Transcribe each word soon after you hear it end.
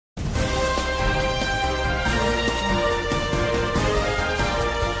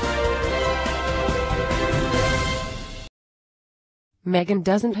Meghan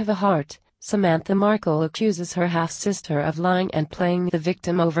doesn't have a heart. Samantha Markle accuses her half-sister of lying and playing the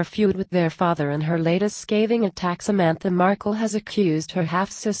victim over feud with their father in her latest scathing attack. Samantha Markle has accused her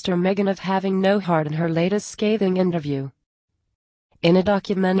half-sister Meghan of having no heart in her latest scathing interview. In a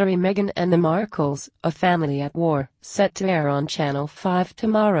documentary Meghan and the Markles, A Family at War, set to air on Channel 5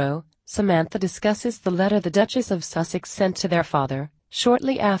 tomorrow, Samantha discusses the letter the Duchess of Sussex sent to their father,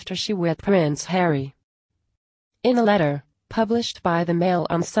 shortly after she wed Prince Harry. In a letter, published by the Mail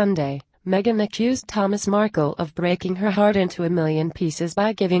on Sunday, Meghan accused Thomas Markle of breaking her heart into a million pieces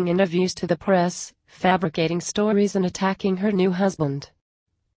by giving interviews to the press, fabricating stories and attacking her new husband.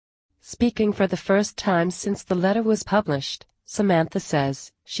 Speaking for the first time since the letter was published, Samantha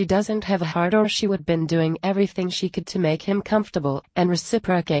says she doesn't have a heart, or she would been doing everything she could to make him comfortable and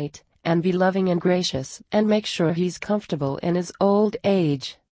reciprocate, and be loving and gracious, and make sure he's comfortable in his old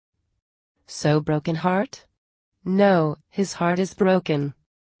age. So broken heart? No, his heart is broken.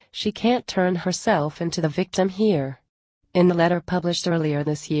 She can't turn herself into the victim here. In the letter published earlier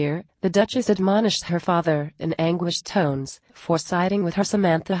this year, the Duchess admonished her father in anguished tones for siding with her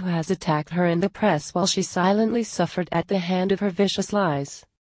Samantha, who has attacked her in the press while she silently suffered at the hand of her vicious lies.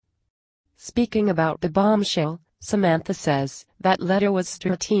 Speaking about the bombshell, Samantha says that letter was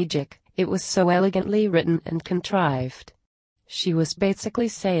strategic. It was so elegantly written and contrived. She was basically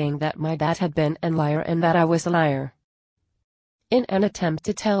saying that my dad had been a liar and that I was a liar. In an attempt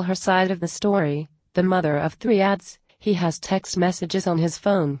to tell her side of the story, the mother of three adds, he has text messages on his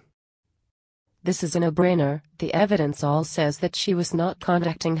phone. This is a no-brainer. The evidence all says that she was not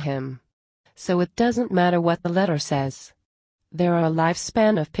contacting him. So it doesn't matter what the letter says. There are a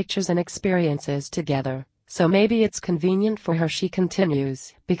lifespan of pictures and experiences together, so maybe it's convenient for her, she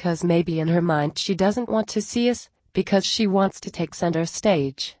continues, because maybe in her mind she doesn't want to see us, because she wants to take center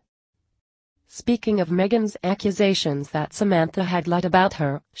stage. Speaking of Meghan's accusations that Samantha had lied about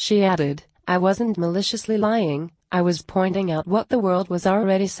her, she added, I wasn't maliciously lying, I was pointing out what the world was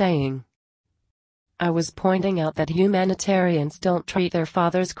already saying. I was pointing out that humanitarians don't treat their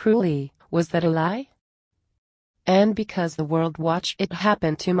fathers cruelly. Was that a lie? And because the world watched it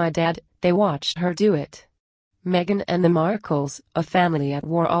happen to my dad, they watched her do it. Meghan and the Markles, A Family at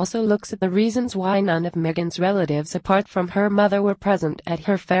War also looks at the reasons why none of Meghan's relatives apart from her mother were present at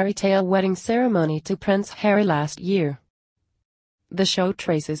her fairy tale wedding ceremony to Prince Harry last year. The show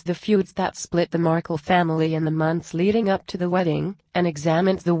traces the feuds that split the Markle family in the months leading up to the wedding, and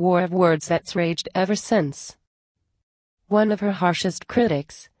examines the war of words that's raged ever since. One of her harshest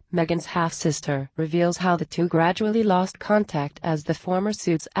critics, Meghan's half-sister, reveals how the two gradually lost contact as the former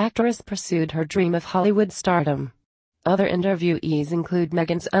Suits actress pursued her dream of Hollywood stardom. Other interviewees include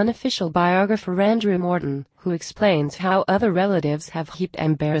Meghan's unofficial biographer Andrew Morton, who explains how other relatives have heaped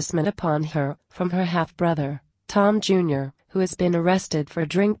embarrassment upon her, from her half-brother, Tom Jr., who has been arrested for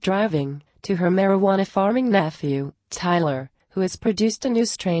drink driving, to her marijuana-farming nephew, Tyler, who has produced a new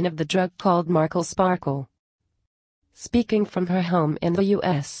strain of the drug called Markle Sparkle. Speaking from her home in the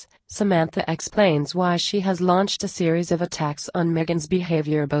U.S., Samantha explains why she has launched a series of attacks on Meghan's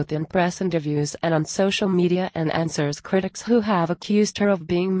behavior both in press interviews and on social media, and answers critics who have accused her of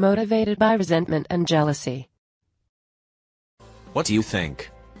being motivated by resentment and jealousy. What do you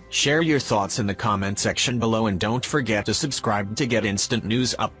think? Share your thoughts in the comment section below, and don't forget to subscribe to get instant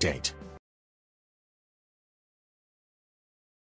news update.